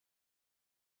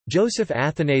Joseph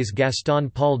Athanase Gaston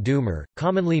Paul Doumer,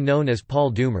 commonly known as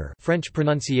Paul Doumer, French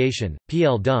pronunciation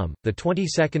PL Dum, the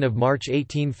 22nd of March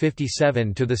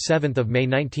 1857 to the 7th of May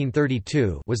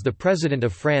 1932, was the president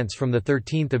of France from the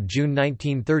 13th of June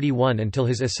 1931 until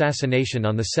his assassination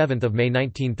on the 7th of May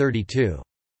 1932.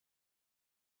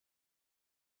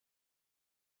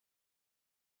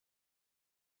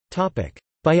 Topic: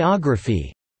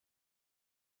 Biography.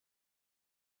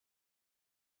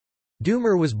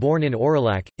 Doumer was born in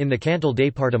Aurillac, in the Cantal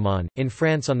département, in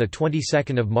France on the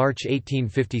 22nd of March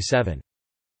 1857.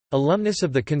 Alumnus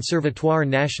of the Conservatoire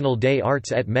National des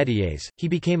Arts et Métiers, he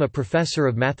became a professor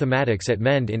of mathematics at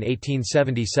Mende in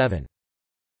 1877.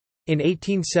 In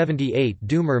 1878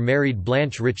 Doumer married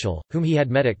Blanche Richel, whom he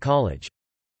had met at college.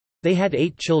 They had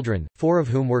 8 children, 4 of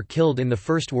whom were killed in the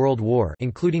First World War,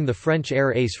 including the French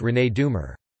air ace René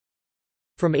Doumer.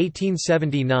 From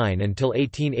 1879 until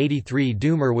 1883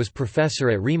 Doumer was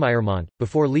professor at Remiremont,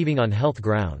 before leaving on health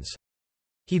grounds.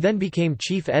 He then became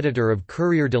chief editor of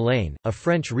Courrier de l'Ain, a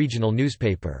French regional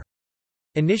newspaper.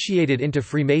 Initiated into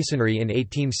Freemasonry in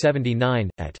 1879,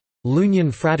 at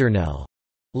l'Union Fraternelle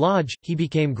Lodge, he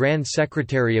became Grand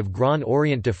Secretary of Grand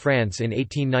Orient de France in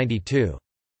 1892.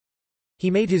 He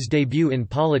made his debut in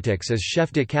politics as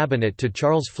chef de cabinet to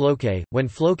Charles Floquet, when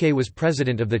Floquet was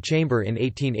president of the Chamber in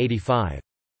 1885.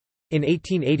 In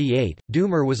 1888,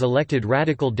 Doumer was elected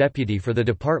radical deputy for the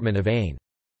department of Ain.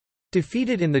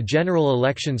 Defeated in the general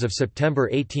elections of September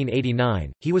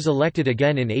 1889, he was elected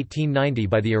again in 1890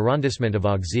 by the arrondissement of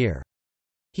Auxerre.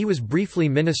 He was briefly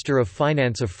Minister of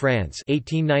Finance of France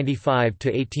 1895 to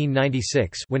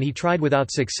 1896 when he tried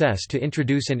without success to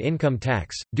introduce an income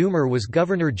tax. Doumer was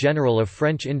Governor-General of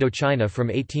French Indochina from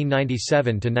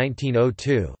 1897 to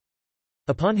 1902.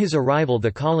 Upon his arrival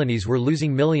the colonies were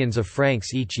losing millions of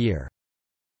francs each year.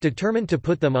 Determined to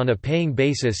put them on a paying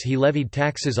basis he levied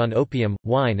taxes on opium,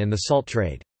 wine and the salt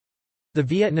trade. The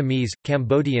Vietnamese,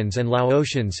 Cambodians and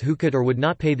Laotians who could or would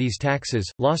not pay these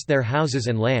taxes, lost their houses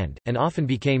and land, and often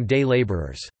became day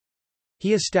laborers.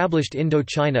 He established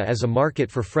Indochina as a market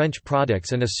for French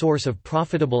products and a source of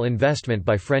profitable investment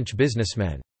by French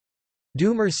businessmen.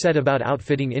 Doumer set about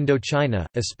outfitting Indochina,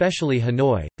 especially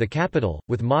Hanoi, the capital,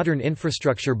 with modern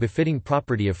infrastructure befitting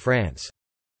property of France.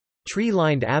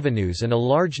 Tree-lined avenues and a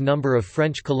large number of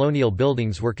French colonial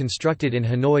buildings were constructed in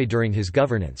Hanoi during his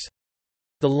governance.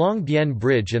 The Long Bien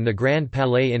Bridge and the Grand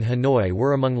Palais in Hanoi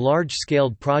were among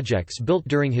large-scaled projects built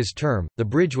during his term. The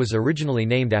bridge was originally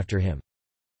named after him.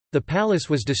 The palace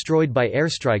was destroyed by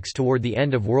airstrikes toward the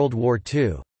end of World War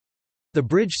II. The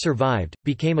bridge survived,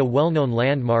 became a well-known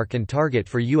landmark and target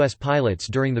for U.S. pilots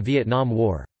during the Vietnam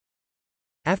War.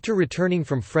 After returning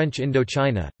from French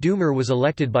Indochina, Doumer was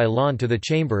elected by Laon to the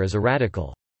chamber as a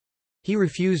radical. He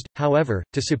refused, however,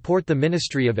 to support the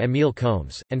ministry of Émile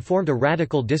Combes, and formed a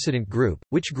radical dissident group,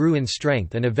 which grew in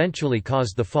strength and eventually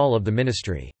caused the fall of the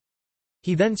ministry.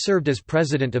 He then served as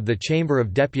President of the Chamber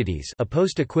of Deputies, a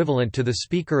post equivalent to the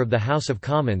Speaker of the House of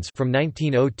Commons, from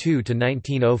 1902 to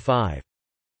 1905.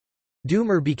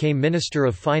 Doumer became Minister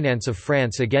of Finance of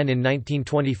France again in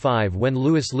 1925 when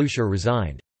Louis Luchar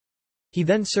resigned. He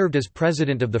then served as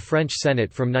President of the French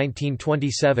Senate from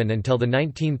 1927 until the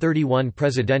 1931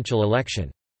 presidential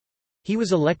election. He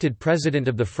was elected President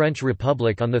of the French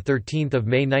Republic on 13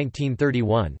 May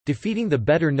 1931, defeating the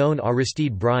better-known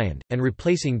Aristide Briand, and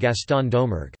replacing Gaston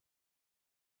Doumer.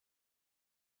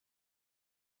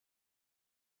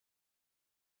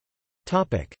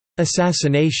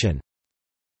 Assassination.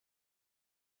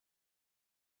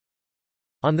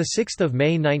 On 6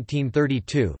 May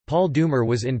 1932, Paul Doumer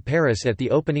was in Paris at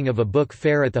the opening of a book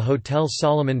fair at the Hôtel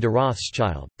Salomon de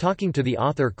Rothschild, talking to the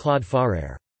author Claude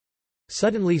Farrère.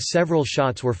 Suddenly several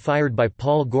shots were fired by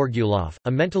Paul Gourgulov, a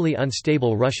mentally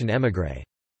unstable Russian émigré.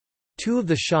 2 of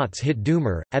the shots hit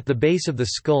Doumer, at the base of the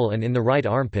skull and in the right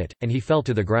armpit, and he fell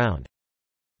to the ground.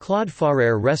 Claude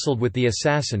Farrère wrestled with the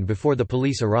assassin before the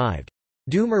police arrived.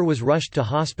 Doumer was rushed to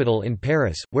hospital in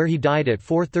Paris, where he died at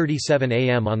 4:37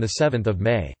 a.m. on 7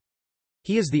 May.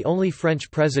 He is the only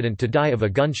French president to die of a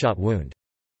gunshot wound.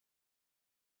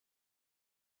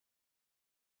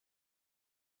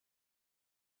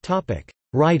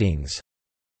 Writings.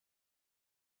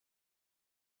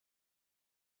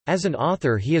 As an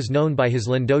author he is known by his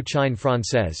L'Indochine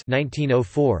Française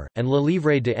 1904, and Le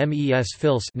Livre de mes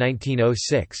fils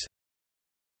 1906.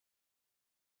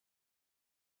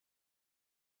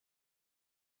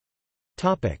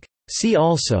 See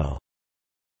also: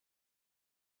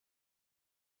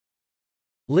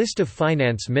 List of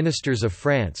finance ministers of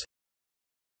France,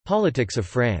 Politics of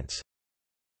France.